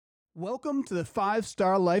Welcome to the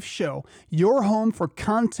 5-Star Life Show, your home for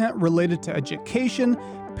content related to education,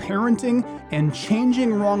 parenting, and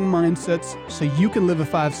changing wrong mindsets so you can live a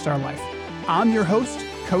 5-star life. I'm your host,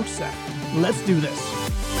 Coach Seth. Let's do this.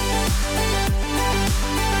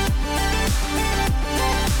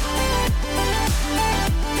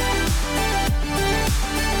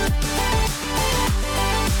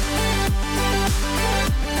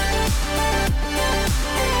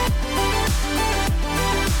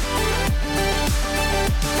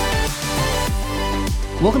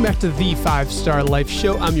 Welcome back to the 5-Star Life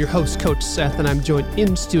Show. I'm your host, Coach Seth, and I'm joined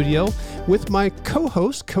in studio with my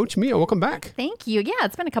co-host, Coach Mia. Welcome back. Thank you. Yeah,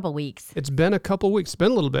 it's been a couple weeks. It's been a couple weeks. It's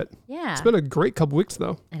been a little bit. Yeah. It's been a great couple weeks,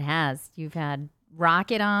 though. It has. You've had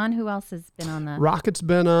Rocket on. Who else has been on the... Rocket's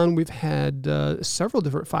been on. We've had several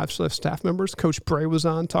different 5-Star Life staff members. Coach Bray was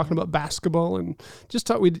on talking about basketball, and just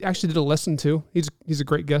thought we actually did a lesson, too. He's a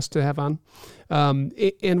great guest to have on.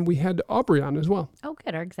 And we had Aubrey on as well. Oh,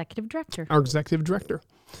 good. Our executive director.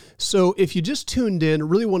 So if you just tuned in,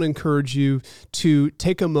 really want to encourage you to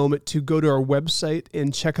take a moment to go to our website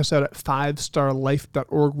and check us out at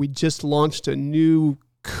 5starlife.org. We just launched a new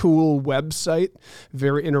cool website,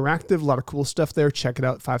 very interactive, a lot of cool stuff there. Check it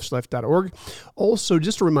out, 5starlife.org. Also,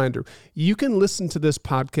 just a reminder, you can listen to this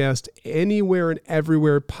podcast anywhere and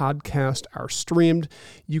everywhere podcasts are streamed.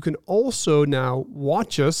 You can also now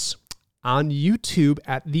watch us on YouTube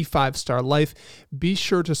at The 5-Star Life. Be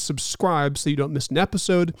sure to subscribe so you don't miss an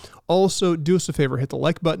episode. Also, do us a favor, hit the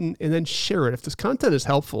like button and then share it. If this content is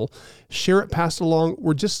helpful, share it, pass it along.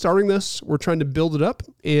 We're just starting this. We're trying to build it up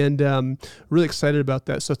and really excited about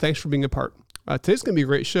that. So thanks for being a part. Today's going to be a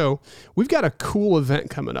great show. We've got a cool event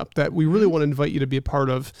coming up that we really want to invite you to be a part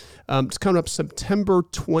of. It's coming up it's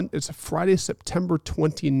a Friday, September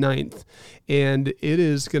 29th, and it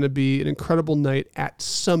is going to be an incredible night at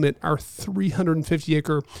Summit, our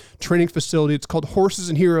 350-acre training facility. It's called Horses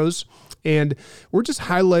and Heroes, and we're just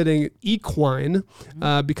highlighting equine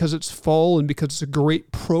because it's fall and because it's a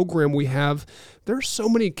great program we have. There are so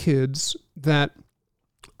many kids that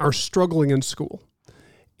are struggling in school.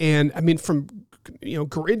 And I mean, from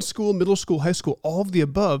grade school, middle school, high school, all of the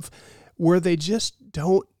above, where they just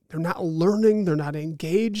they're not learning, they're not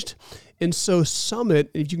engaged. And so Summit,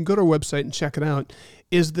 if you can go to our website and check it out,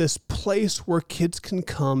 is this place where kids can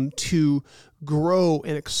come to grow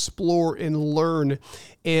and explore and learn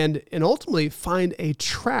and ultimately find a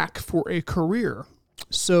track for a career.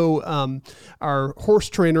 So our horse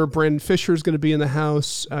trainer, Brandon Fisher, is going to be in the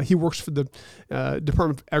house. He works for the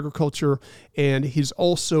Department of Agriculture, and he's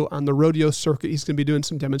also on the rodeo circuit. He's going to be doing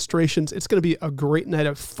some demonstrations. It's going to be a great night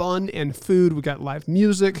of fun and food. We got live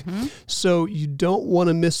music. So you don't want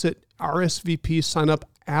to miss it. RSVP, sign up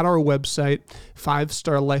at our website,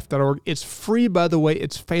 5starlife.org. It's free, by the way.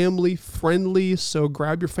 It's family friendly. So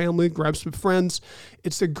grab your family, grab some friends.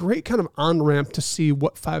 It's a great kind of on-ramp to see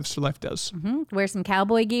what 5-Star Life does. Wear some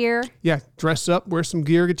cowboy gear. Yeah, dress up, wear some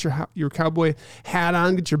gear, get your cowboy hat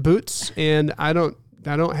on, get your boots. And I don't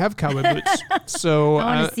have cowboy boots. So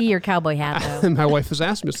I want to see your cowboy hat, though. My wife has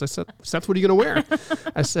asked me, so I said, Seth, what are you going to wear?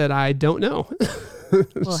 I said, I don't know.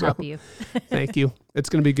 We'll help you. Thank you. It's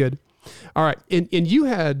going to be good. All right. And you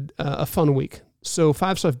had a fun week. So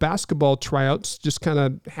 5-Star basketball tryouts just kind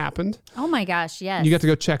of happened. Oh my gosh, yes. You got to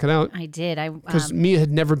go check it out. I did. Because Mia had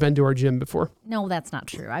never been to our gym before. No, that's not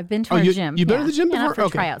true. I've been to our gym. You've been to the gym before? Not for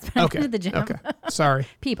tryouts, but I've been to the gym. Okay. Sorry.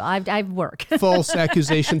 People, I work. False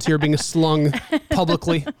accusations here being slung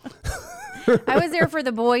publicly. I was there for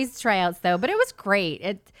the boys' tryouts, though, but it was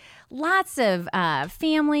great. Lots of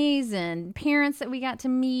families and parents that we got to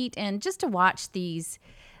meet, and just to watch these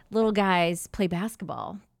little guys play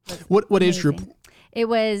basketball. What age group? It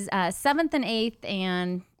was 7th and 8th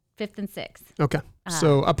and 5th and 6th. Okay.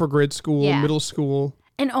 So upper grade school, middle school.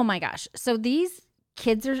 And oh my gosh. So these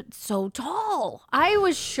kids are so tall. I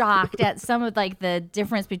was shocked at some of the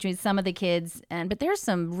difference between some of the kids, but there's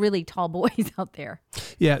some really tall boys out there.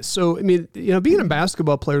 Yeah. So, I mean, being a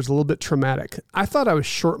basketball player is a little bit traumatic. I thought I was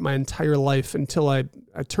short my entire life until I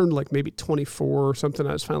turned maybe 24 or something.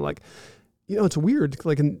 I was finally it's weird.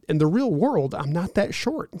 In the real world, I'm not that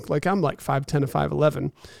short. I'm 5'10" to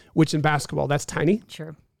 5'11", which in basketball, that's tiny.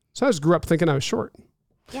 Sure. So I just grew up thinking I was short.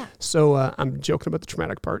 Yeah. So I'm joking about the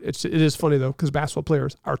traumatic part. It is funny, though, because basketball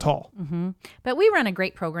players are tall. But we run a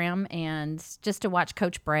great program, and just to watch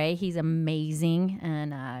Coach Bray, he's amazing,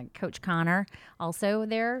 and Coach Connor also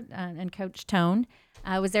there, and Coach Tone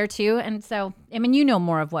was there too. And so, I mean, you know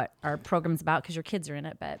more of what our program's about because your kids are in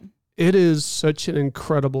it, but... It is such an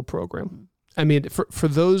incredible program. I mean, for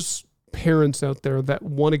those parents out there that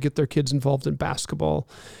want to get their kids involved in basketball.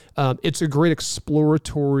 It's a great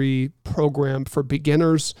exploratory program for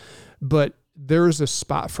beginners, but there's a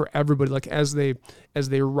spot for everybody. Like as they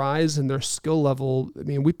rise in their skill level, I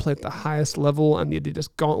mean, we play at the highest level on the Adidas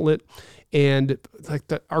Gauntlet, and like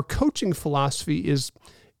our coaching philosophy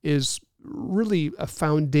is really a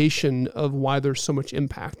foundation of why there's so much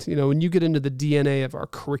impact. You know, when you get into the DNA of our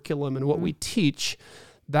curriculum and what we teach,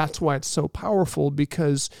 that's why it's so powerful,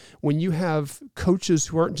 because when you have coaches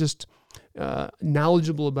who aren't just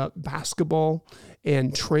knowledgeable about basketball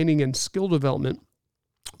and training and skill development,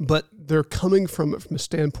 but they're coming from a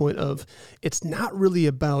standpoint of it's not really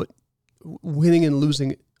about winning and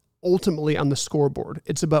losing ultimately on the scoreboard.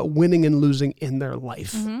 It's about winning and losing in their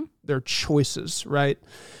life, their choices, right?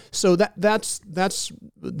 So that's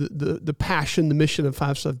the passion, the mission of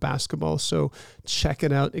Five Star Life Basketball. So check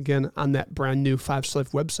it out again on that brand new Five Star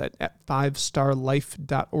Life website at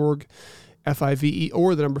fivestarlife.org, FIVE,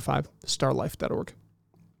 or the number 5, starlife.org.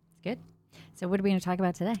 Good. So what are we going to talk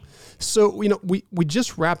about today? So, you know, we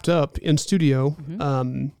just wrapped up in studio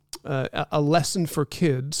a lesson for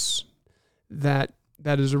kids that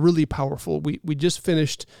is really powerful. We just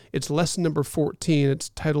finished, it's lesson number 14. It's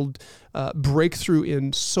titled Breakthrough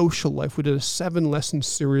in Social Life. We did a 7-lesson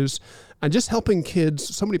series on just helping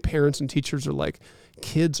kids. So many parents and teachers are like,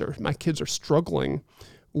 my kids are struggling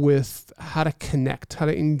with how to connect, how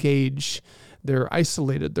to engage. They're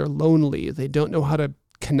isolated, they're lonely, they don't know how to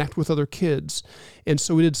connect with other kids. And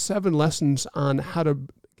so we did 7 lessons on how to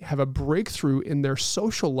have a breakthrough in their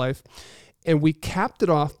social life. And we capped it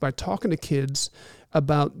off by talking to kids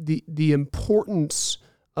about the importance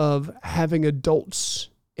of having adults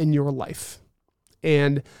in your life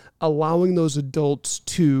and allowing those adults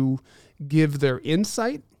to give their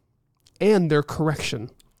insight and their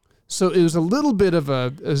correction. So it was a little bit of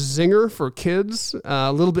a zinger for kids,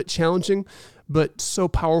 a little bit challenging, but so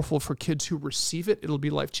powerful for kids who receive it. It'll be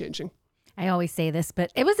life-changing. I always say this, but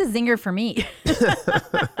it was a zinger for me.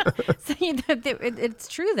 So, it's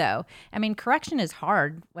true, though. I mean, correction is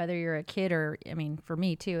hard, whether you're a kid or, I mean, for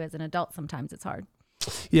me, too, as an adult, sometimes it's hard.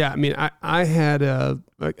 Yeah, I mean, I had a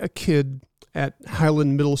kid at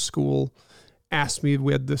Highland Middle School asked me,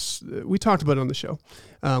 we talked about it on the show.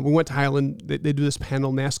 We went to Highland, they do this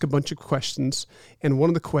panel and they ask a bunch of questions. And one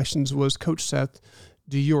of the questions was, Coach Seth,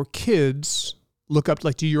 do your kids look up,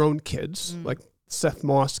 like do your own kids, like Seth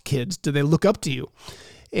Moss kids, do they look up to you?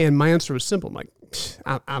 And my answer was simple. I'm like,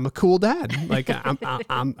 I'm a cool dad. Like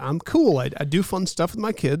I'm cool. I do fun stuff with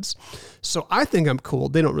my kids. So I think I'm cool.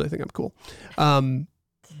 They don't really think I'm cool.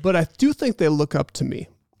 But I do think they look up to me,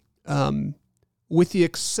 with the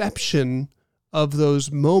exception of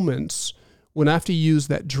those moments when I have to use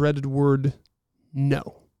that dreaded word,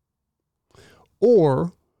 no,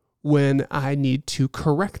 or when I need to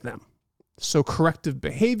correct them. So corrective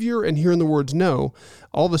behavior and hearing the words no,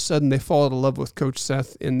 all of a sudden they fall out of love with Coach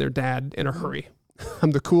Seth and their dad in a hurry. I'm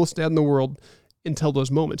the coolest dad in the world until those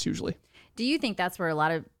moments usually. Do you think that's where a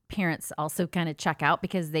lot of parents also kind of check out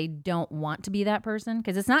because they don't want to be that person?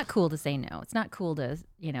 Because it's not cool to say no. It's not cool to,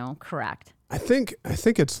 correct. I think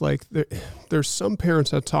it's like there's some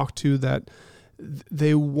parents I talk to that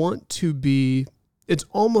they want to be, it's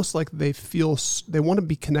almost like they feel, they want to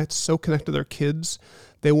be so connected to their kids.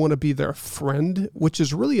 They want to be their friend, which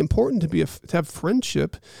is really important to have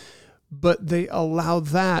friendship, but they allow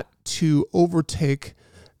that to overtake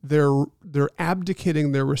they're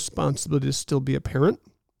abdicating their responsibility to still be a parent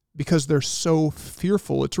because they're so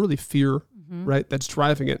fearful. It's really fear, right, that's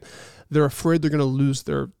driving it. They're afraid they're going to lose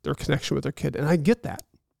their connection with their kid. And I get that.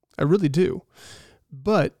 I really do.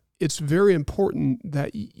 But it's very important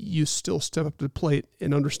that you still step up to the plate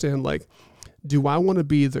and understand, like, do I want to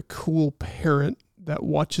be the cool parent that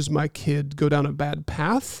watches my kid go down a bad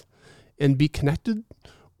path and be connected?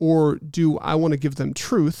 Or do I want to give them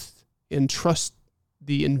truth and trust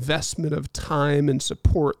the investment of time and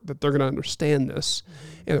support that they're going to understand this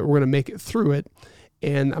and that we're going to make it through it,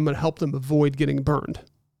 and I'm going to help them avoid getting burned?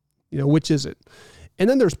 Which is it? And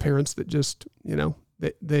then there's parents that just,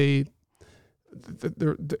 we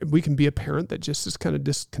can be a parent that just is kind of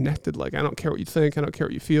disconnected. Like, I don't care what you think. I don't care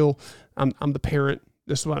what you feel. I'm the parent.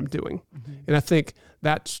 This is what I'm doing. And I think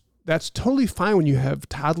that's totally fine when you have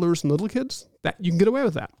toddlers and little kids, that you can get away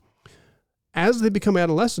with that. As they become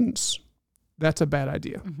adolescents, that's a bad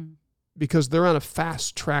idea because they're on a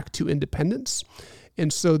fast track to independence.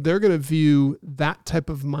 And so they're going to view that type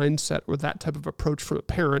of mindset or that type of approach from a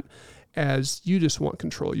parent as, you just want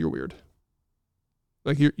control. You're weird.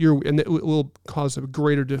 Like and it will cause a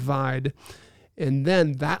greater divide. And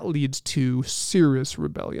then that leads to serious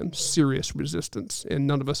rebellion, serious resistance. And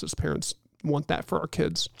none of us as parents want that for our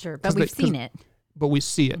kids. Sure, but we've seen it. But we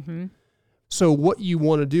see it. Mm-hmm. So what you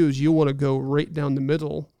want to do is you want to go right down the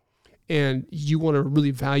middle, and you want to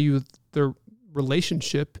really value their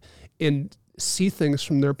relationship and see things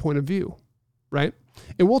from their point of view, right?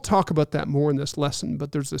 And we'll talk about that more in this lesson,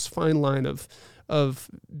 but there's this fine line of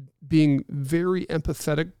being very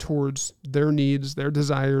empathetic towards their needs, their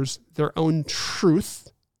desires, their own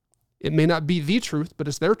truth. It may not be the truth, but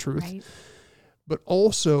it's their truth. Right. But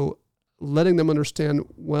also letting them understand,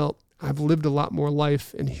 well, I've lived a lot more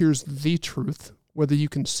life, and here's the truth, whether you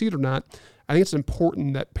can see it or not. I think it's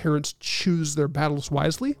important that parents choose their battles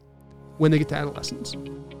wisely when they get to adolescence.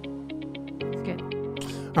 That's good.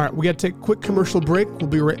 All right, we got to take a quick commercial break. We'll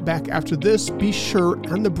be right back after this. Be sure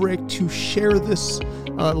on the break to share this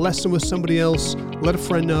lesson with somebody else. Let a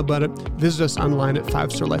friend know about it. Visit us online at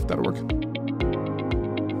 5starlife.org.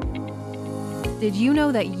 Did you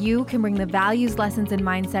know that you can bring the values, lessons, and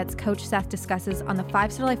mindsets Coach Seth discusses on the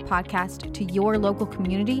 5 Star Life podcast to your local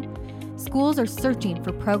community? Schools are searching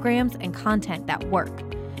for programs and content that work.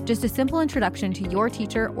 Just a simple introduction to your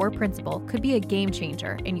teacher or principal could be a game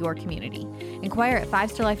changer in your community. Inquire at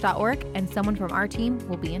 5starlife.org, and someone from our team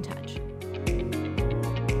will be in touch.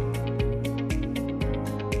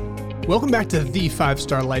 Welcome back to the 5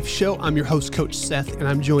 Star Life Show. I'm your host, Coach Seth, and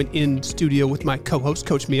I'm joined in studio with my co-host,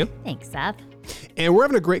 Coach Mia. Thanks, Seth. And we're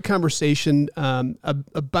having a great conversation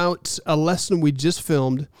about a lesson we just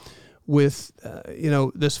filmed with,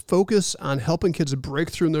 this focus on helping kids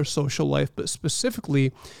break through in their social life, but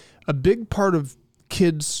specifically a big part of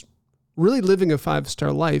kids really living a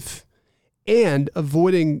 5-star life and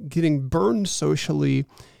avoiding getting burned socially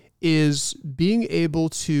is being able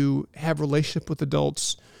to have relationship with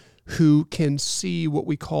adults who can see what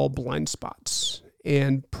we call blind spots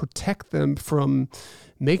and protect them from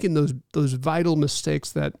making those vital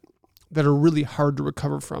mistakes that are really hard to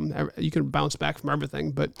recover from. You can bounce back from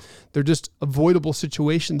everything, but they're just avoidable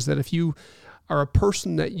situations that if you are a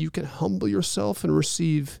person that you can humble yourself and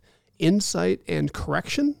receive insight and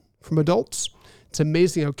correction from adults, it's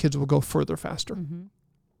amazing how kids will go further faster. Mm-hmm.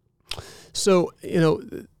 So,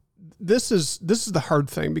 this is the hard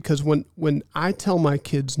thing, because when I tell my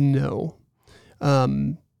kids no,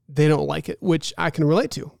 they don't like it, which I can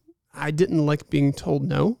relate to. I didn't like being told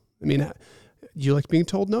no. I mean, do you like being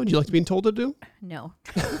told no? Do you like being told to do? No.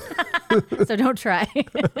 So don't try.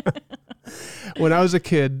 When I was a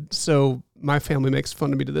kid, so my family makes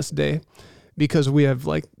fun of me to this day because we have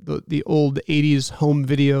like the old 80s home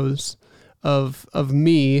videos of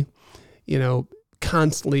me,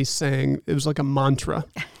 constantly saying, it was like a mantra,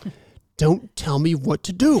 don't tell me what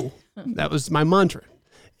to do. That was my mantra.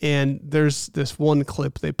 And there's this one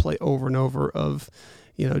clip they play over and over of,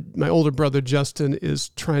 my older brother, Justin, is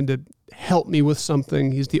trying to help me with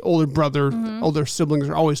something. He's the older brother. Mm-hmm. Older siblings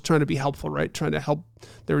are always trying to be helpful, right? Trying to help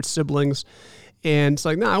their siblings. And it's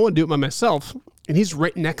like, no, I want to do it by myself. And he's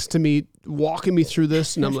right next to me, walking me through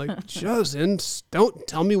this. And I'm like, Justin, don't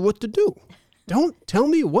tell me what to do. Don't tell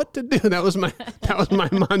me what to do. That was my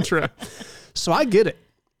mantra. So I get it.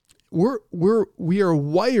 We are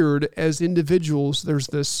wired as individuals. There's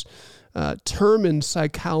this term in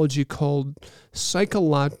psychology called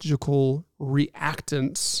psychological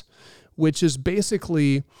reactance, which is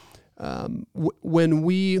basically when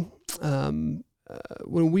we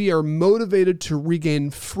are motivated to regain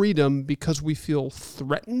freedom because we feel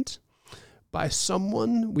threatened by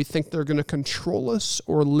someone, we think they're going to control us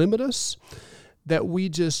or limit us, that we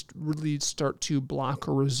just really start to block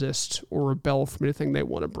or resist or rebel from anything they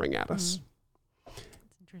want to bring at us. That's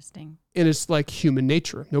interesting. And it's like human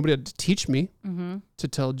nature. Nobody had to teach me to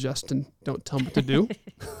tell Justin, don't tell him what to do.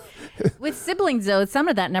 With siblings, though, some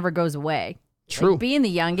of that never goes away. True. Like being the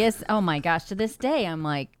youngest, oh my gosh, to this day, I'm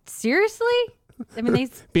like, seriously? I mean,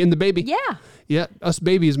 being the baby. Yeah. Yeah, us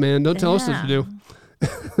babies, man. Don't tell us what to do.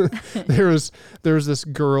 There was this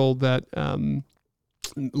girl that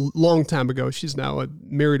long time ago, she's now a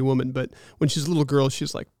married woman, but when she's a little girl,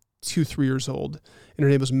 she's like 2-3 years old, and her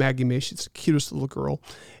name was Maggie May. She's the cutest little girl.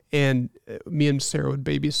 And me and Sarah would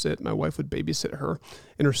babysit. My wife would babysit her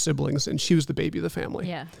and her siblings, and she was the baby of the family.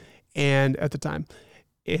 Yeah. And at the time,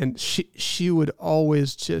 and she would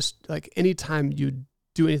always just, like, anytime you'd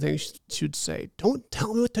do anything, she would say, "Don't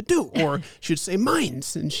tell me what to do," or she'd say,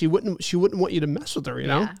 "Mine's," and she wouldn't want you to mess with her. You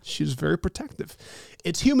know, Yeah. She was very protective.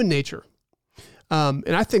 It's human nature,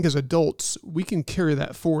 and I think as adults we can carry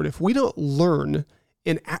that forward if we don't learn.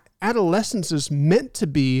 And adolescence is meant to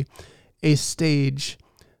be a stage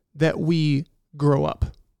that we grow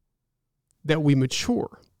up, that we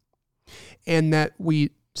mature, and that we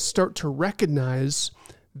start to recognize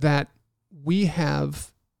that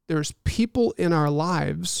there's people in our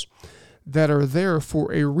lives that are there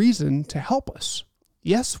for a reason to help us.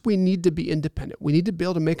 Yes, we need to be independent. We need to be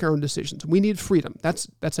able to make our own decisions. We need freedom. That's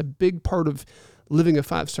a big part of living a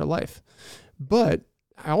 5-star life. But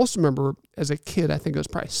I also remember as a kid, I think I was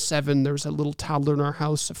probably 7, there was a little toddler in our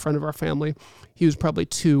house, a friend of our family. He was probably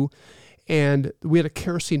 2, and we had a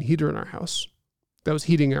kerosene heater in our house that was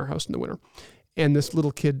heating our house in the winter. And this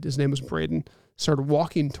little kid, his name was Braden, started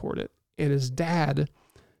walking toward it. And his dad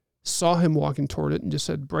saw him walking toward it and just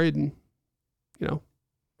said, Braden,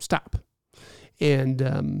 stop.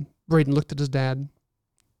 And Braden looked at his dad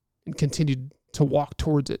and continued to walk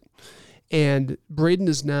towards it. And Braden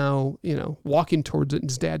is now, walking towards it. And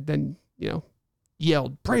his dad then,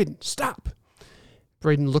 yelled, Braden, stop.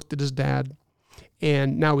 Braden looked at his dad.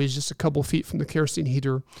 And now he's just a couple feet from the kerosene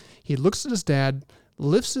heater. He looks at his dad,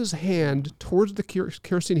 lifts his hand towards the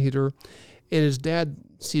kerosene heater. And his dad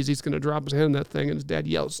sees he's going to drop his hand on that thing. And his dad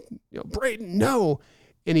yells, Braden, no.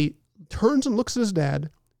 And he turns and looks at his dad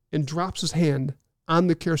and drops his hand on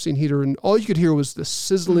the kerosene heater. And all you could hear was the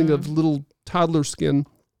sizzling of little toddler skin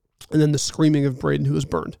and then the screaming of Braden, who was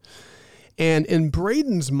burned. And in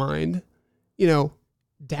Braden's mind,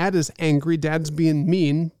 dad is angry, dad's being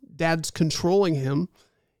mean, dad's controlling him.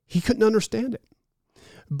 He couldn't understand it.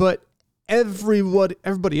 But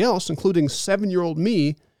everybody else, including 7-year-old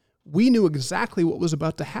me, we knew exactly what was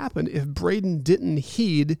about to happen if Braden didn't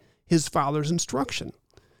heed his father's instruction.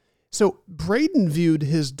 So Braden viewed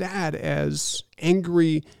his dad as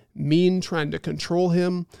angry, mean, trying to control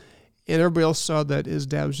him, and everybody else saw that his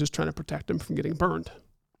dad was just trying to protect him from getting burned.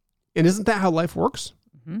 And isn't that how life works?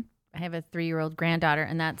 Mm-hmm. I have a 3-year-old granddaughter,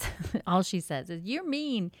 and that's all she says is, you're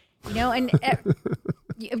mean, and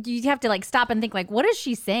you have to stop and think what is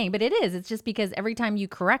she saying? But it is. It's just because every time you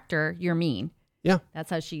correct her, you're mean. Yeah. That's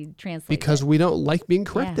how she translates because it. We don't like being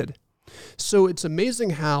corrected. Yeah. So it's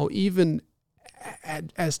amazing how even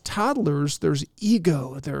as toddlers, there's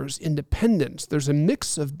ego, there's independence, there's a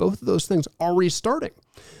mix of both of those things already starting.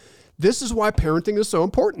 This is why parenting is so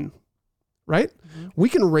important, right? Mm-hmm. We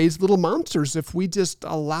can raise little monsters if we just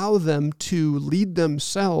allow them to lead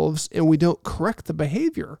themselves and we don't correct the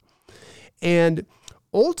behavior. And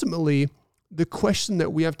ultimately, the question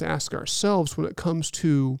that we have to ask ourselves when it comes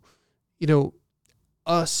to,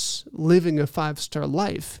 us living a 5-star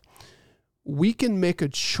life, we can make a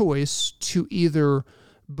choice to either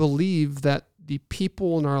believe that the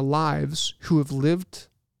people in our lives who have lived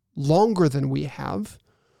longer than we have,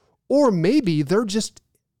 or maybe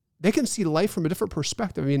they can see life from a different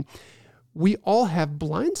perspective. I mean, we all have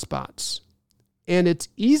blind spots, and it's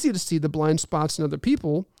easy to see the blind spots in other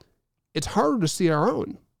people. It's harder to see our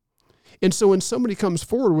own. And so when somebody comes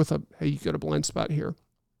forward with hey, you got a blind spot here,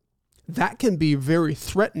 that can be very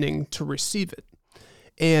threatening to receive it.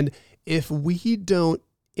 And if we don't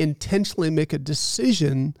intentionally make a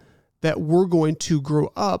decision that we're going to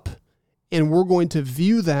grow up and we're going to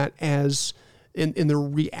view that as in the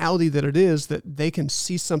reality that it is, that they can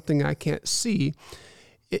see something I can't see,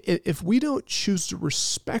 if we don't choose to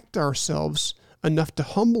respect ourselves enough to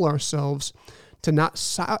humble ourselves, to not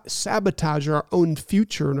sabotage our own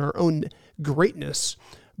future and our own greatness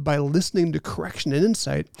by listening to correction and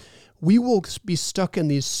insight, we will be stuck in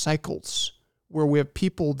these cycles where we have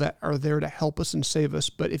people that are there to help us and save us.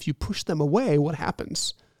 But if you push them away, what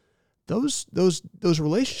happens? Those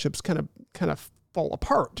relationships kind of fall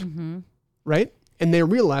apart, mm-hmm. right? And they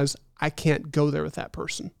realize, I can't go there with that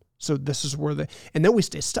person. So this is where and then we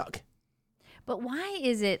stay stuck. But why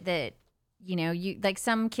is it that,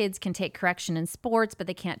 some kids can take correction in sports, but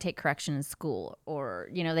they can't take correction in school, or,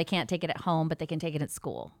 they can't take it at home, but they can take it at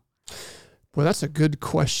school? Well, that's a good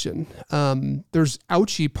question. There's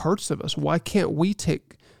ouchy parts of us. Why can't we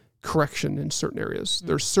take correction in certain areas? Mm-hmm.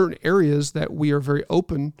 There's certain areas that we are very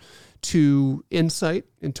open to insight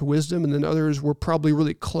and to wisdom, and then others we're probably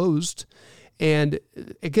really closed. And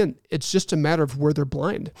again, it's just a matter of where they're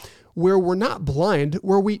blind. Where we're not blind,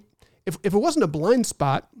 if it wasn't a blind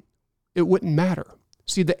spot, it wouldn't matter.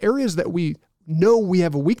 See, the areas that we know we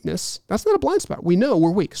have a weakness, that's not a blind spot. We know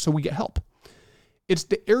we're weak, so we get help. It's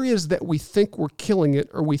the areas that we think we're killing it,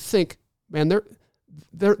 or we think, man,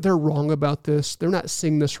 they're wrong about this. They're not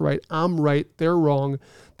seeing this right. I'm right. They're wrong.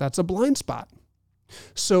 That's a blind spot.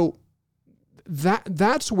 So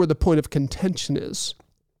that's where the point of contention is.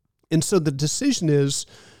 And so the decision is,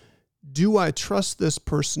 do I trust this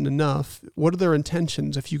person enough? What are their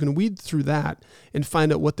intentions? If you can weed through that and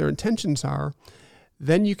find out what their intentions are,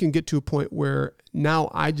 then you can get to a point where now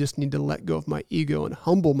I just need to let go of my ego and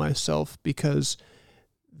humble myself, because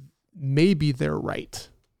maybe they're right.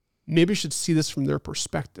 Maybe I should see this from their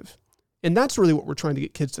perspective. And that's really what we're trying to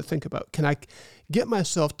get kids to think about. Can I get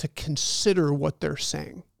myself to consider what they're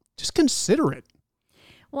saying? just consider it.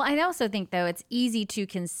 Well, I also think, though, it's easy to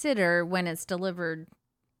consider when it's delivered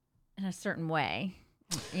in a certain way,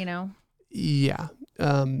 you know? Yeah.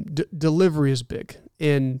 Delivery is big.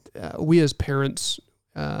 And we as parents,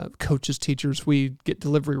 coaches, teachers, we get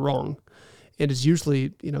delivery wrong. And it's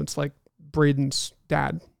usually, it's like Braden's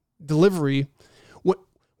dad. Delivery,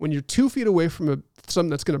 when you're 2 feet away from something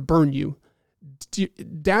that's going to burn you,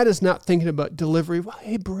 dad is not thinking about delivery. Well,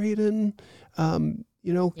 hey, Braden,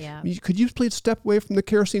 could you please step away from the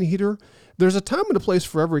kerosene heater? There's a time and a place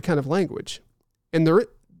for every kind of language. And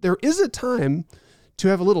there is a time to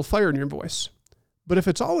have a little fire in your voice. But if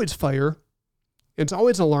it's always fire, it's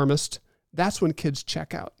always alarmist, that's when kids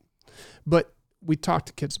check out. But we talked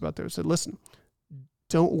to kids about that. We said, listen,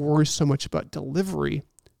 don't worry so much about delivery.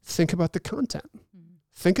 Think about the content. Mm-hmm.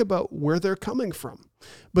 Think about where they're coming from.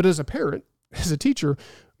 But as a parent, as a teacher,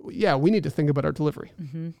 yeah, we need to think about our delivery.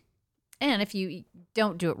 Mm-hmm. And if you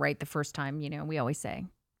don't do it right the first time, we always say,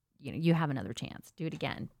 you have another chance. Do it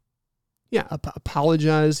again. Yeah,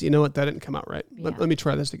 apologize. You know what? That didn't come out right. Yeah. Let me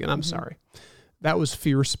try this again. I'm sorry. That was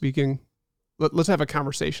fear speaking. Let's have a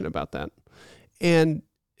conversation about that. And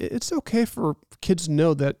it's okay for kids to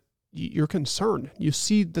know that you're concerned. You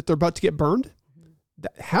see that they're about to get burned.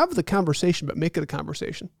 Have the conversation, but make it a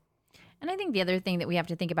conversation. And I think the other thing that we have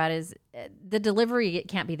to think about is the delivery. It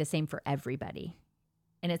can't be the same for everybody.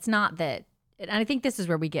 And it's not that, and I think this is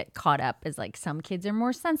where we get caught up, is like some kids are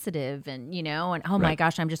more sensitive and, oh my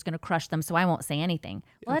gosh, I'm just going to crush them so I won't say anything.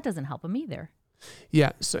 Well, that doesn't help them either.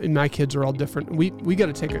 Yeah, so my kids are all different. We got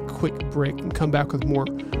to take a quick break and come back with more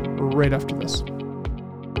right after this.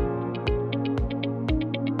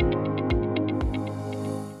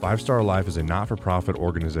 Five Star Life is a not-for-profit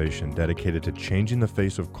organization dedicated to changing the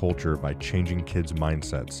face of culture by changing kids'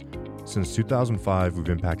 mindsets. Since 2005, we've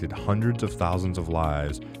impacted hundreds of thousands of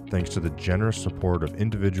lives thanks to the generous support of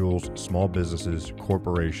individuals, small businesses,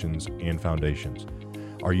 corporations, and foundations.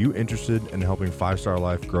 Are you interested in helping Five Star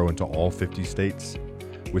Life grow into all 50 states?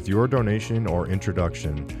 With your donation or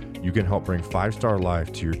introduction, you can help bring Five Star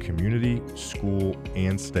Life to your community, school,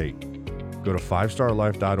 and state. Go to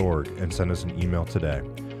fivestarlife.org and send us an email today.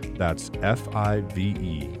 That's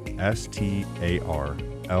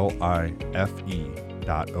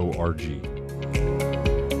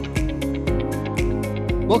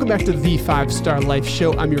FIVESTARLIFE.org. Welcome back to the 5 Star Life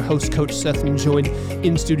Show. I'm your host, Coach Seth, and joined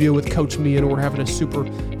in studio with Coach Mia, and we're having a super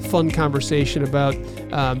fun conversation about,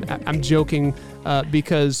 I'm joking,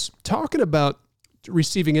 because talking about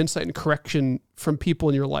receiving insight and correction from people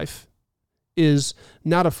in your life is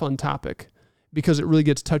not a fun topic, because it really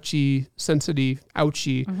gets touchy, sensitive,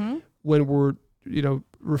 ouchy when we're,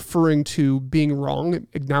 referring to being wrong,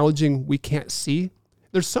 acknowledging we can't see.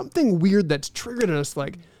 There's something weird that's triggered in us,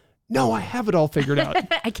 like, no, I have it all figured out.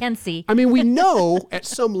 I can see. I mean, we know at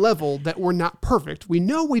some level that we're not perfect. We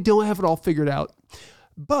know we don't have it all figured out.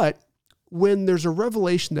 But when there's a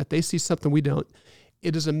revelation that they see something we don't,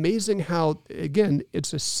 it is amazing how, again,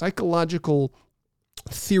 it's a psychological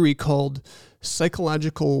theory called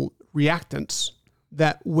psychological reactance,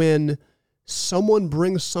 that when someone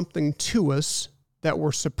brings something to us that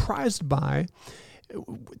we're surprised by,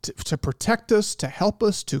 to protect us, to help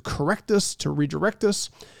us, to correct us, to redirect us,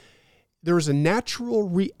 there is a natural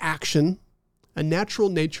reaction, a natural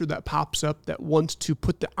nature that pops up that wants to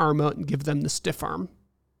put the arm out and give them the stiff arm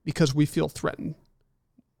because we feel threatened.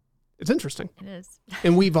 It's interesting. It is.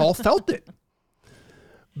 And we've all felt it.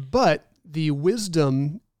 But the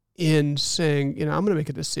wisdom in saying, I'm going to make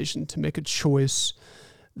a decision, to make a choice,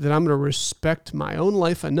 that I'm going to respect my own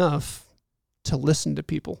life enough to listen to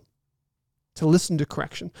people, to listen to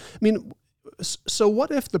correction. I mean, so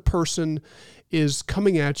what if the person is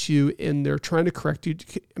coming at you and they're trying to correct you?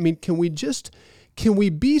 I mean, can we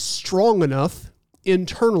be strong enough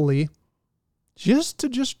internally just to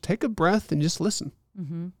take a breath and just listen?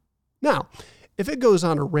 Mm-hmm. Now, if it goes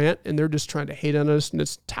on a rant and they're just trying to hate on us and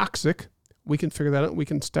it's toxic, we can figure that out. We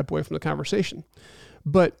can step away from the conversation.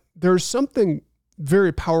 But there's something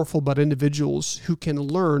very powerful about individuals who can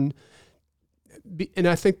learn, and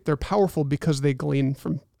I think they're powerful because they glean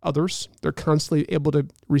from others. They're constantly able to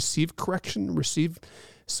receive correction, receive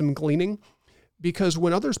some gleaning, because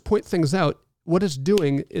when others point things out, what it's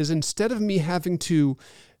doing is, instead of me having to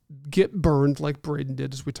get burned like Braden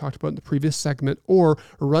did, as we talked about in the previous segment, or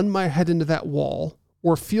run my head into that wall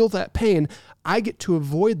or feel that pain, I get to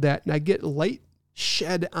avoid that, and I get light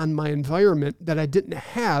shed on my environment that I didn't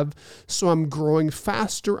have. So I'm growing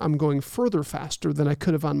faster. I'm going further faster than I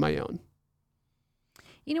could have on my own.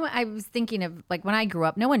 You know what? I was thinking of, like, when I grew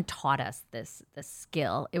up, no one taught us this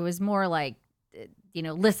skill. It was more like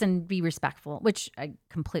listen, be respectful, which I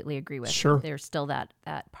completely agree with. Sure. There's still that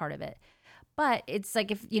part of it. But it's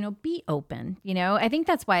like, if, be open, I think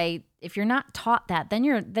that's why if you're not taught that, then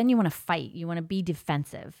you want to fight. You want to be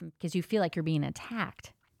defensive because you feel like you're being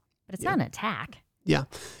attacked, but it's not an attack. Yeah.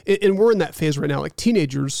 And we're in that phase right now. Like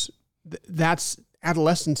teenagers,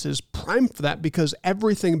 adolescence is prime for that because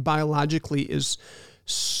everything biologically is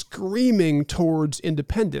screaming towards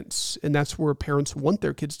independence. And that's where parents want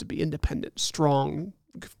their kids to be independent, strong,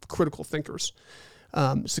 critical thinkers,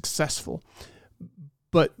 successful.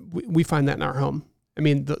 But we find that in our home. I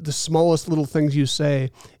mean, the smallest little things you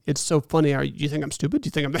say, it's so funny. You think I'm stupid? Do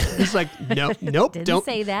you think I'm... It's like, nope. Didn't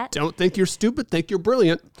say that. Don't think you're stupid. Think you're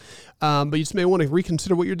brilliant. But you just may want to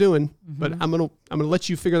reconsider what you're doing. Mm-hmm. But I'm gonna let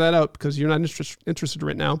you figure that out because you're not interested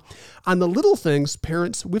right now. On the little things,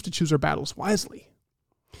 parents, we have to choose our battles wisely.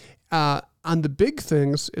 On the big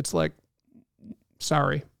things, it's like,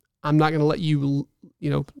 sorry, I'm not going to let you,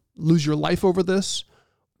 lose your life over this,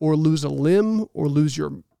 or lose a limb, or lose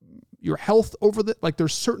your health over that. Like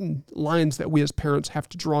there's certain lines that we as parents have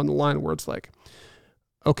to draw on the line where it's like,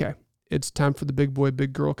 okay, it's time for the big boy,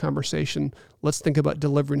 big girl conversation. Let's think about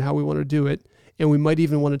delivering how we want to do it. And we might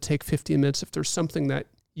even want to take 15 minutes if there's something that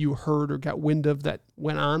you heard or got wind of that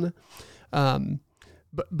went on.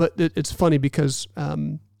 But it's funny because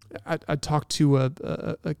I talked to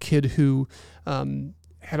a kid who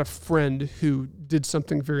had a friend who did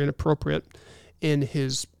something very inappropriate. And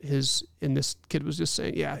this kid was just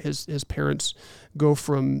saying, yeah, his parents go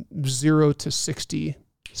from 0 to 60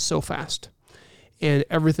 so fast, and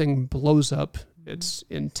everything blows up. It's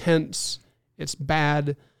intense. It's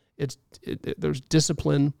bad. There's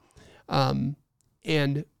discipline, but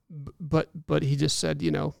he just said,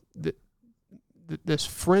 that this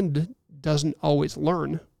friend doesn't always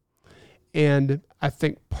learn, and I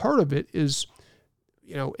think part of it is,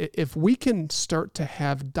 if we can start to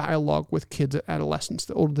have dialogue with kids at adolescence,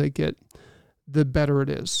 the older they get, the better it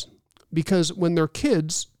is. Because when they're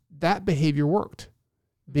kids, that behavior worked.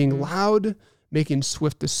 Being loud, making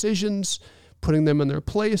swift decisions, putting them in their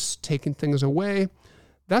place, taking things away.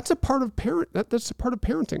 That's a part of that's a part of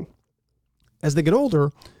parenting. As they get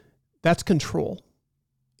older, that's control.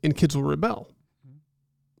 And kids will rebel.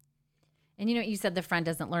 And you said the friend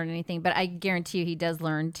doesn't learn anything, but I guarantee you he does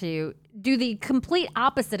learn to do the complete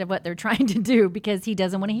opposite of what they're trying to do because he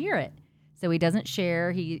doesn't want to hear it. So he doesn't share.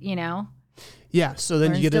 Yeah. So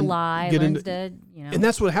then you get to lie, learns to. And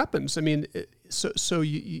that's what happens. I mean, so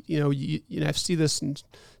I see this in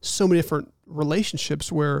so many different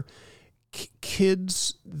relationships where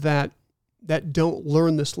kids that don't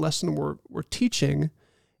learn this lesson we're teaching,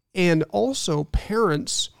 and also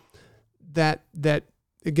parents that.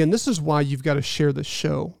 Again, this is why you've got to share this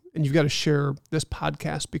show and you've got to share this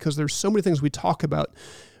podcast, because there's so many things we talk about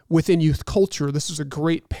within youth culture. This is a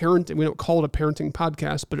great parenting. We don't call it a parenting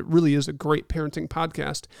podcast, but it really is a great parenting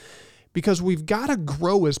podcast because we've got to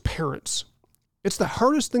grow as parents. It's the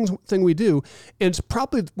hardest thing we do. And it's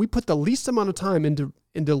probably, we put the least amount of time into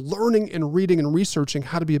learning and reading and researching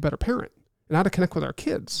how to be a better parent and how to connect with our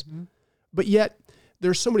kids. Mm-hmm. But yet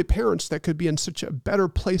there's so many parents that could be in such a better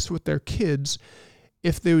place with their kids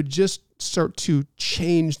if they would just start to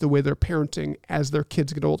change the way they're parenting as their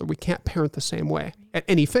kids get older. We can't parent the same way at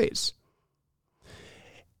any phase.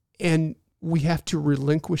 And we have to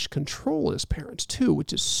relinquish control as parents too,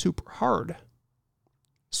 which is super hard.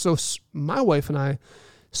 So my wife and I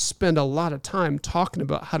spend a lot of time talking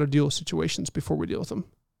about how to deal with situations before we deal with them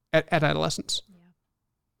at adolescence.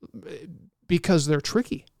 Yeah. Because they're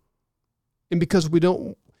tricky. And because we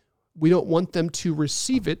don't want them to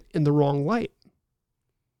receive it in the wrong light.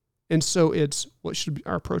 And so it's, what should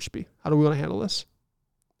our approach be? How do we want to handle this?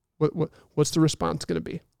 What's the response going to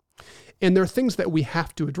be? And there are things that we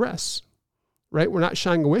have to address, right? We're not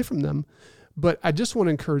shying away from them, but I just want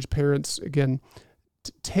to encourage parents, again,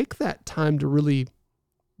 to take that time to really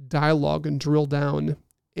dialogue and drill down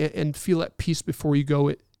and feel at peace before you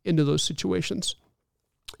go into those situations.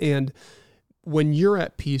 And when you're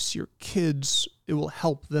at peace, your kids, it will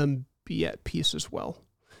help them be at peace as well.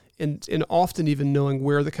 And often even knowing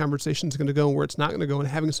where the conversation is going to go and where it's not going to go, and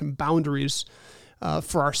having some boundaries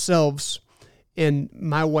for ourselves. And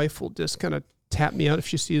my wife will just kind of tap me out if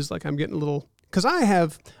she sees like I'm getting a little, because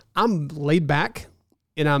I'm laid back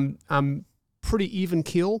and I'm pretty even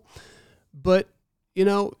keel, but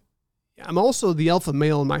I'm also the alpha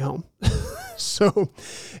male in my home. So,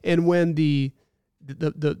 and when the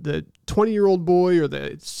 20-year-old boy or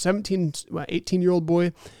the 18-year-old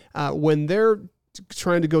boy, when they're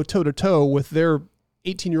trying to go toe-to-toe with their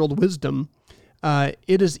 18-year-old wisdom,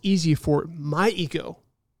 it is easy for my ego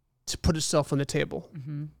to put itself on the table.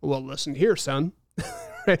 Mm-hmm. Well, listen here, son.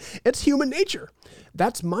 It's human nature.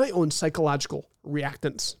 That's my own psychological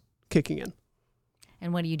reactance kicking in.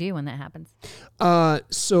 And what do you do when that happens?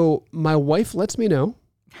 So my wife lets me know,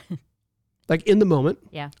 like in the moment,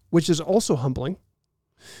 which is also humbling,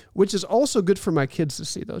 which is also good for my kids to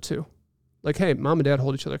see though too. Like, hey, mom and dad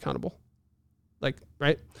hold each other accountable. Like,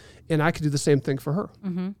 right? And I could do the same thing for her.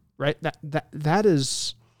 Mm-hmm. Right?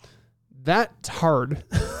 That's hard,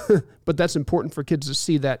 but that's important for kids to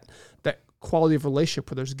see that quality of relationship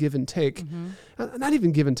where there's give and take. Mm-hmm. Not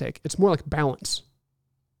even give and take. It's more like balance.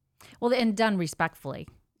 Well, and done respectfully.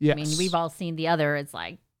 Yes. I mean, we've all seen the other. It's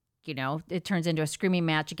like, it turns into a screaming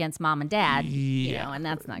match against mom and dad, and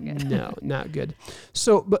that's not good. No, not good.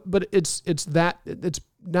 So, but it's that, it's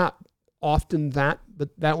not often that, but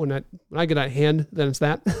that when I get out of hand, then it's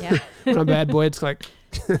that. Yeah. When I'm a bad boy, it's like,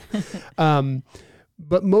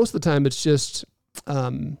 but most of the time it's just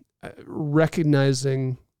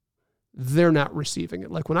recognizing they're not receiving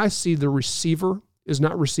it. Like when I see the receiver is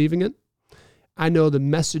not receiving it, I know the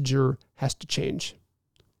messenger has to change,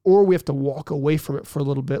 or we have to walk away from it for a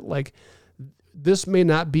little bit. Like this may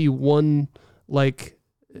not be one like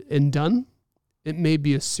and done. It may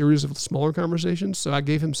be a series of smaller conversations. So I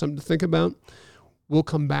gave him something to think about. We'll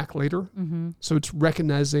come back later. Mm-hmm. So it's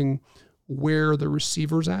recognizing where the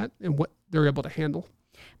receiver's at and what they're able to handle.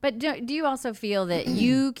 But do you also feel that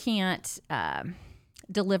you can't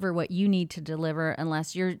deliver what you need to deliver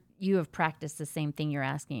unless you have practiced the same thing you're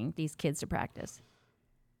asking these kids to practice?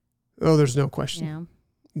 Oh, there's no question.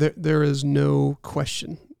 Yeah. There is no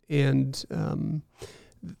question. And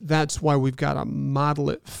that's why we've got to model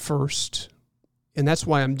it first. And that's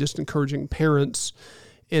why I'm just encouraging parents.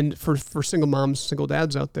 And for single moms, single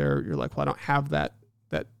dads out there, you're like, well, I don't have that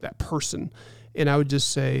person. And I would just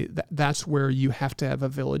say that's where you have to have a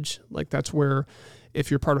village. Like that's where, if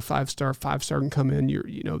you're part of Five Star can come in.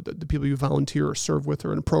 The people you volunteer or serve with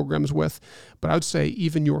or in programs with. But I would say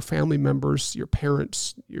even your family members, your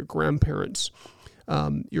parents, your grandparents,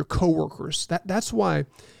 your coworkers. That's why.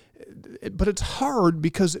 But it's hard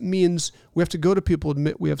because it means we have to go to people,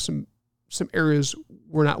 admit we have some areas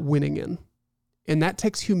we're not winning in, and that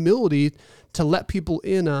takes humility to let people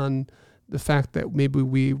in on the fact that maybe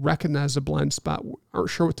we recognize a blind spot, aren't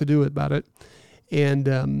sure what to do about it. And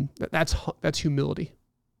that's humility,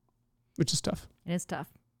 which is tough. It is tough,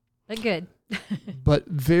 but good. But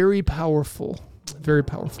very powerful, very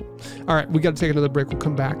powerful. All right, we got to take another break. We'll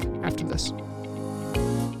come back after this.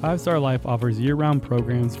 5 Star Life offers year-round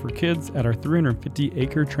programs for kids at our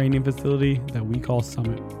 350-acre training facility that we call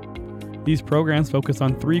Summit. These programs focus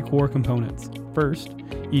on 3 core components. First,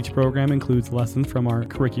 each program includes lessons from our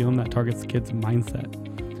curriculum that targets kids'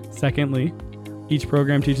 mindset. Secondly, each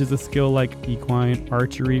program teaches a skill like equine,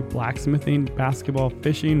 archery, blacksmithing, basketball,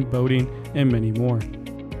 fishing, boating, and many more.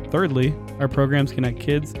 Thirdly, our programs connect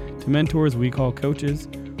kids to mentors we call coaches,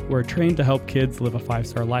 who are trained to help kids live a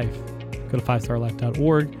 5-star life. Go to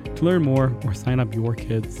 5starlife.org to learn more or sign up your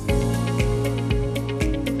kids.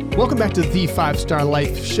 Welcome back to the 5 Star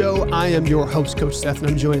Life Show. I am your host, Coach Seth,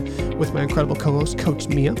 and I'm joined with my incredible co-host, Coach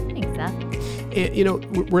Mia. Thanks, Seth.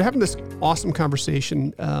 And, we're having this awesome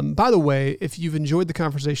conversation. By the way, if you've enjoyed the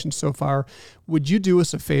conversation so far, would you do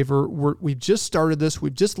us a favor? We've just started this.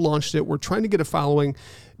 We've just launched it. We're trying to get a following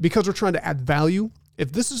because we're trying to add value.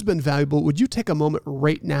 If this has been valuable, would you take a moment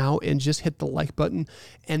right now and just hit the like button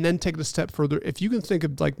and then take it a step further? If you can think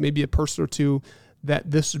of like maybe a person or two that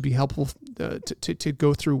this would be helpful to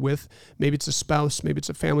go through with, maybe it's a spouse, maybe it's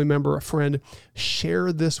a family member, a friend,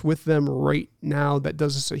 share this with them right now. That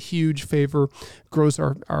does us a huge favor, grows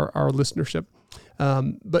our listenership.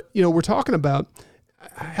 But, we're talking about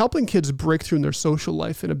helping kids break through in their social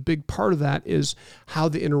life. And a big part of that is how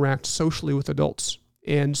they interact socially with adults.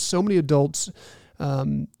 And so many adults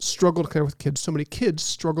struggle to connect with kids. So many kids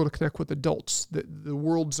struggle to connect with adults. The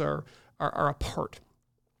worlds are apart.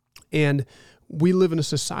 And we live in a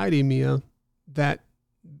society, Mia, that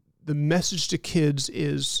the message to kids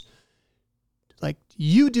is like,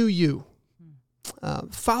 you do you.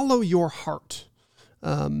 Follow your heart.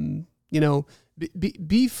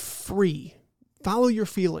 Be free. Follow your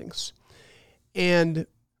feelings. And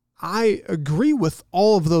I agree with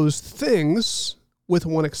all of those things with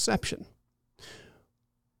one exception.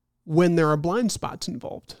 When there are blind spots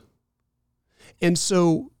involved. And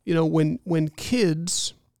so, when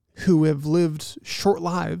kids who have lived short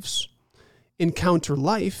lives encounter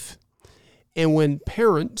life, and when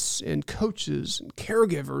parents and coaches and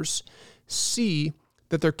caregivers see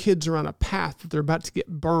that their kids are on a path that they're about to get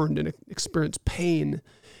burned and experience pain,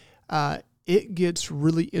 it gets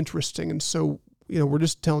really interesting. And so, we're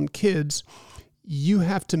just telling kids, you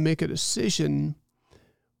have to make a decision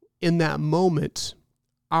in that moment.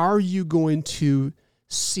 Are you going to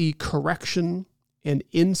see correction and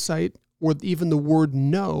insight, or even the word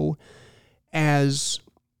no, as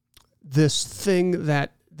this thing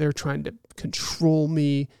that they're trying to control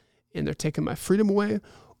me and they're taking my freedom away?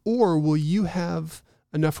 Or will you have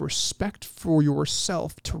enough respect for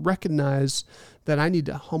yourself to recognize that I need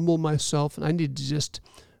to humble myself and I need to just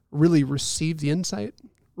really receive the insight,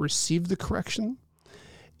 receive the correction?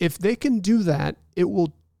 If they can do that, it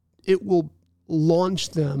will launch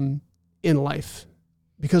them in life,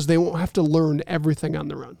 because they won't have to learn everything on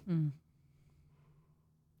their own. Mm.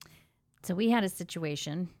 So we had a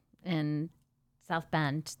situation in South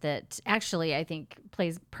Bend that actually I think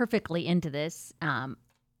plays perfectly into this,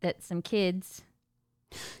 that some kids...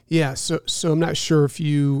 Yeah, so I'm not sure if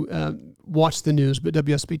you watched the news, but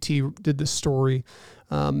WSBT did this story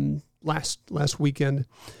last weekend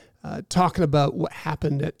talking about what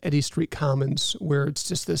happened at Eddy Street Commons, where it's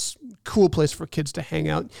just this cool place for kids to hang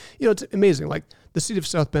out. You know, it's amazing. Like, the city of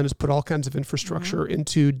South Bend has put all kinds of infrastructure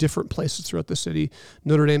into different places throughout the city.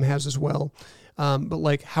 Notre Dame has as well. But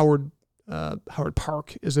like Howard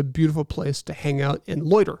Park is a beautiful place to hang out and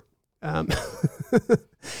loiter.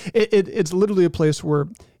 It's literally a place where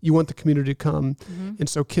you want the community to come. And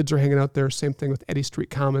so kids are hanging out there. Same thing with Eddy Street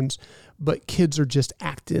Commons, but kids are just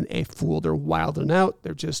acting a fool. They're wilding out.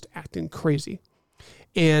 They're just acting crazy.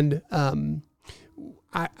 And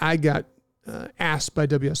I got asked by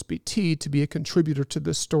WSBT to be a contributor to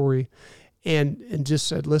this story, and just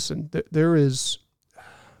said, listen,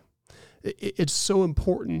 it's so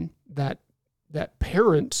important that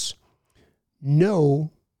parents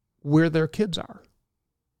know where their kids are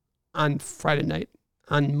on Friday night,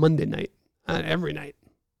 on Monday night, on every night.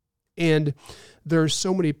 And there's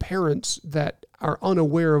so many parents that are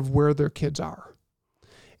unaware of where their kids are.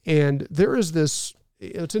 And there is this,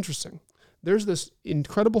 it's interesting, there's this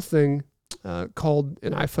incredible thing called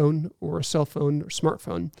an iPhone or a cell phone or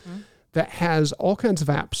smartphone that has all kinds of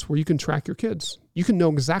apps where you can track your kids. You can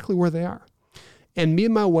know exactly where they are. And me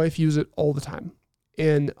and my wife use it all the time,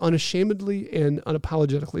 and unashamedly and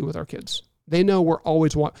unapologetically with our kids. They know we're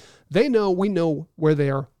always we know where they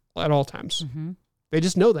are at all times. They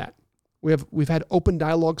just know that. We've had open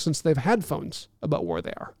dialogue since they've had phones about where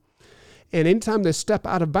they are. And anytime they step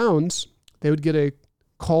out of bounds, they would get a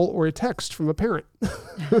call or a text from a parent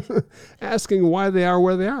asking why they are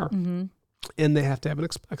where they are. And they have to have an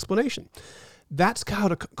explanation. That's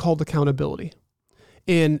called accountability.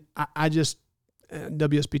 And I just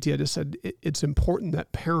said it's important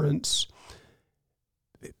that parents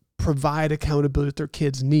provide accountability that their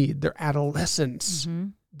kids need. They're adolescents.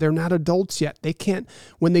 They're not adults yet. They can't,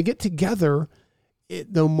 when they get together,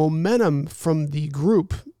 the momentum from the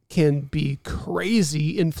group can be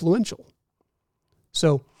crazy influential.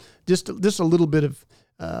 So just a little bit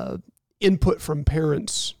of input from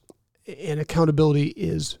parents, and accountability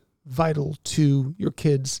is vital to your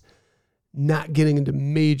kids not getting into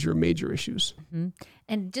major issues.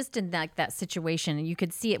 And just in that situation, you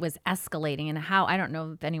could see it was escalating, and how, I don't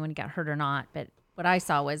know if anyone got hurt or not, but what I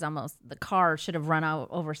saw was almost the car should have run out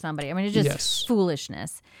over somebody. I mean, it's just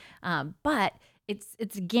foolishness. But it's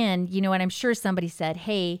again, you know, and I'm sure somebody said,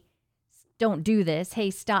 hey, don't do this. Hey,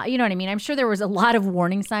 stop. You know what I mean? I'm sure there was a lot of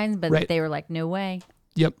warning signs, but they were like, no way.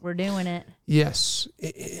 Yep. We're doing it. Yes.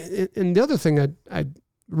 And the other thing I'd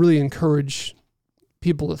really encourage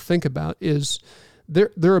people to think about is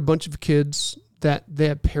there are a bunch of kids that they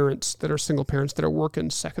have parents that are single parents that are working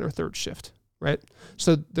second or third shift, right?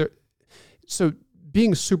 So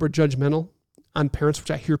being super judgmental on parents, which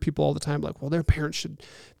I hear people all the time, like, well, their parents should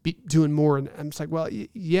be doing more. And I'm just like, well,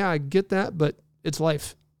 yeah, I get that, but it's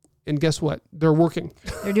life. And guess what? They're working.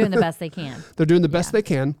 They're doing the best they can. They're doing the best they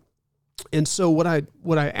can. And so what I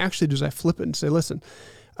actually do is I flip it and say, listen,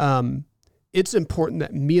 it's important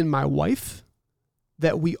that me and my wife,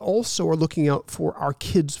 that we also are looking out for our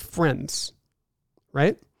kids' friends,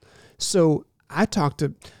 right? So I talked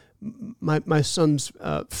to my son's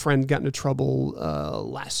friend got into trouble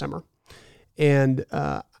last summer. And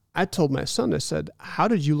I told my son, I said, how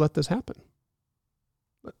did you let this happen?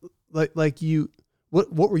 Like you,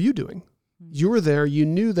 what were you doing? You were there. You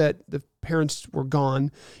knew that the parents were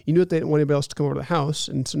gone. You knew that they didn't want anybody else to come over to the house.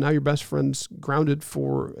 And so now your best friend's grounded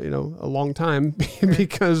for, a long time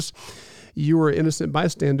because you were an innocent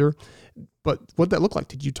bystander. But what that looked like,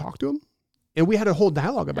 did you talk to him? And we had a whole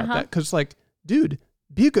dialogue about that. Cause like, dude,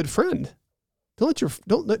 be a good friend. Don't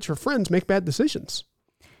let your friends make bad decisions.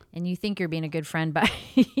 And you think you're being a good friend by,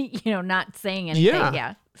 not saying anything.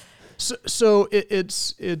 Yeah. So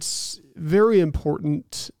it's very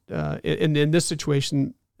important, in this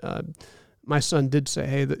situation, my son did say,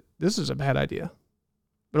 hey, this is a bad idea.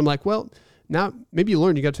 But I'm like, well, now maybe you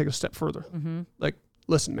learn you got to take a step further. Mm-hmm. Like,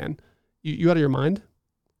 listen, man, you out of your mind?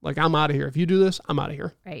 Like, I'm out of here. If you do this, I'm out of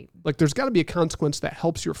here. Right. Like, there's got to be a consequence that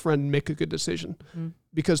helps your friend make a good decision,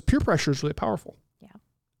 because peer pressure is really powerful. Yeah.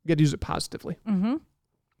 You got to use it positively. Mm-hmm.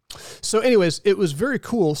 So anyways, it was very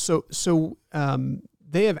cool. So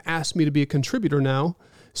they have asked me to be a contributor now.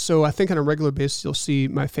 So I think on a regular basis, you'll see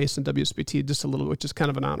my face in WSBT just a little, which is kind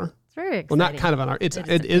of an honor. It's very exciting. Well, not kind of an honor.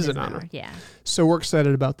 It is an honor. Yeah. So we're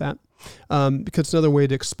excited about that, because it's another way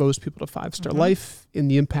to expose people to 5-Star Life and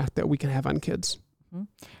the impact that we can have on kids.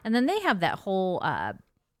 And then they have that whole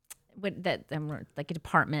like a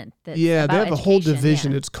department. That's they have a whole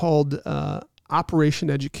division. Yeah. It's called Operation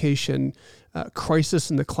Education, Crisis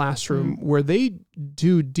in the Classroom, where they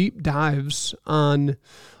do deep dives on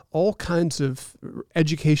all kinds of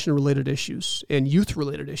education-related issues and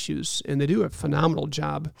youth-related issues, and they do a phenomenal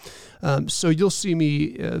job. So you'll see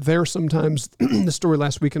me there sometimes. The story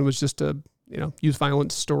last weekend was just a youth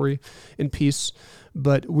violence story in peace,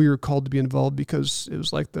 but we were called to be involved because it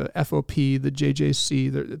was like the FOP, the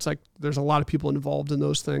JJC. It's like there's a lot of people involved in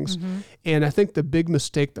those things. And I think the big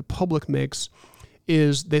mistake the public makes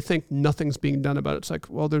is they think nothing's being done about it. It's like,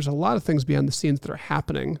 well, there's a lot of things behind the scenes that are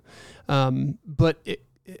happening, but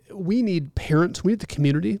we need parents, we need the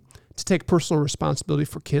community to take personal responsibility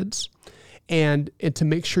for kids and to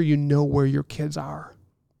make sure you know where your kids are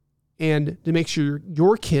and to make sure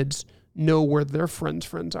your kids know where their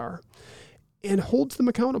friends are and holds them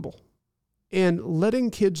accountable. And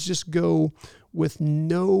letting kids just go with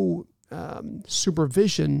no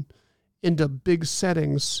supervision into big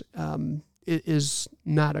settings is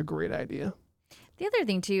not a great idea. The other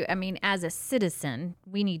thing too, I mean, as a citizen,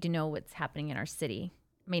 we need to know what's happening in our city.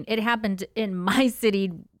 I mean, it happened in my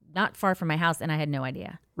city, not far from my house, and I had no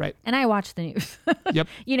idea. Right. And I watched the news. Yep.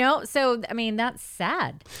 So, I mean, that's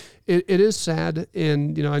sad. It is sad.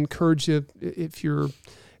 And, I encourage you, if you're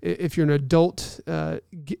an adult,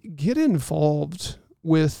 get involved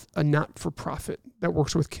with a not-for-profit that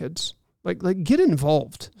works with kids. Like get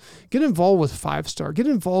involved. Get involved with 5-Star. Get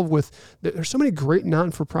involved with, there's so many great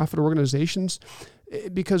non-for-profit organizations,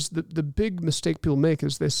 because the big mistake people make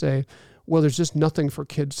is they say, well, there's just nothing for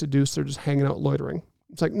kids to do, so they're just hanging out loitering.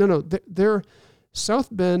 It's like, no, they're South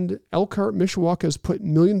Bend, Elkhart, Mishawaka has put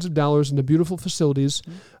millions of dollars into beautiful facilities.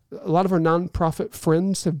 A lot of our nonprofit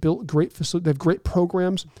friends have built great facilities. They have great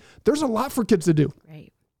programs. There's a lot for kids to do.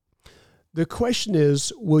 Right. The question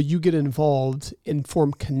is, will you get involved and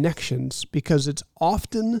form connections? Because it's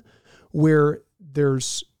often where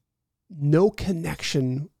there's no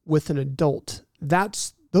connection with an adult.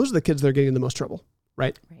 Those are the kids that are getting in the most trouble,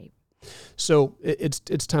 right? Right. So it's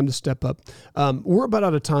time to step up. We're about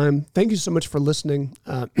out of time. Thank you so much for listening.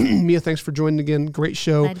 Mia, thanks for joining again. Great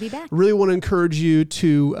show. Glad to be back. Really want to encourage you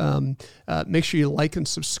to make sure you like and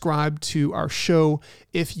subscribe to our show.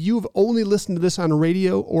 If you've only listened to this on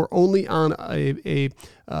radio or only on a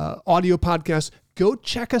audio podcast, go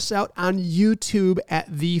check us out on YouTube at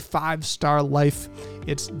The 5-Star Life.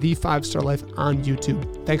 It's The 5-Star Life on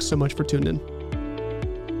YouTube. Thanks so much for tuning in.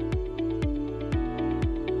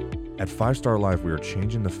 At 5-Star Life, we are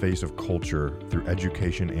changing the face of culture through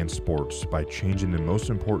education and sports by changing the most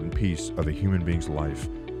important piece of a human being's life,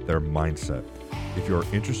 their mindset. If you are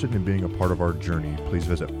interested in being a part of our journey, please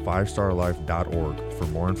visit 5starlife.org for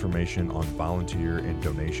more information on volunteer and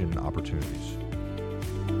donation opportunities.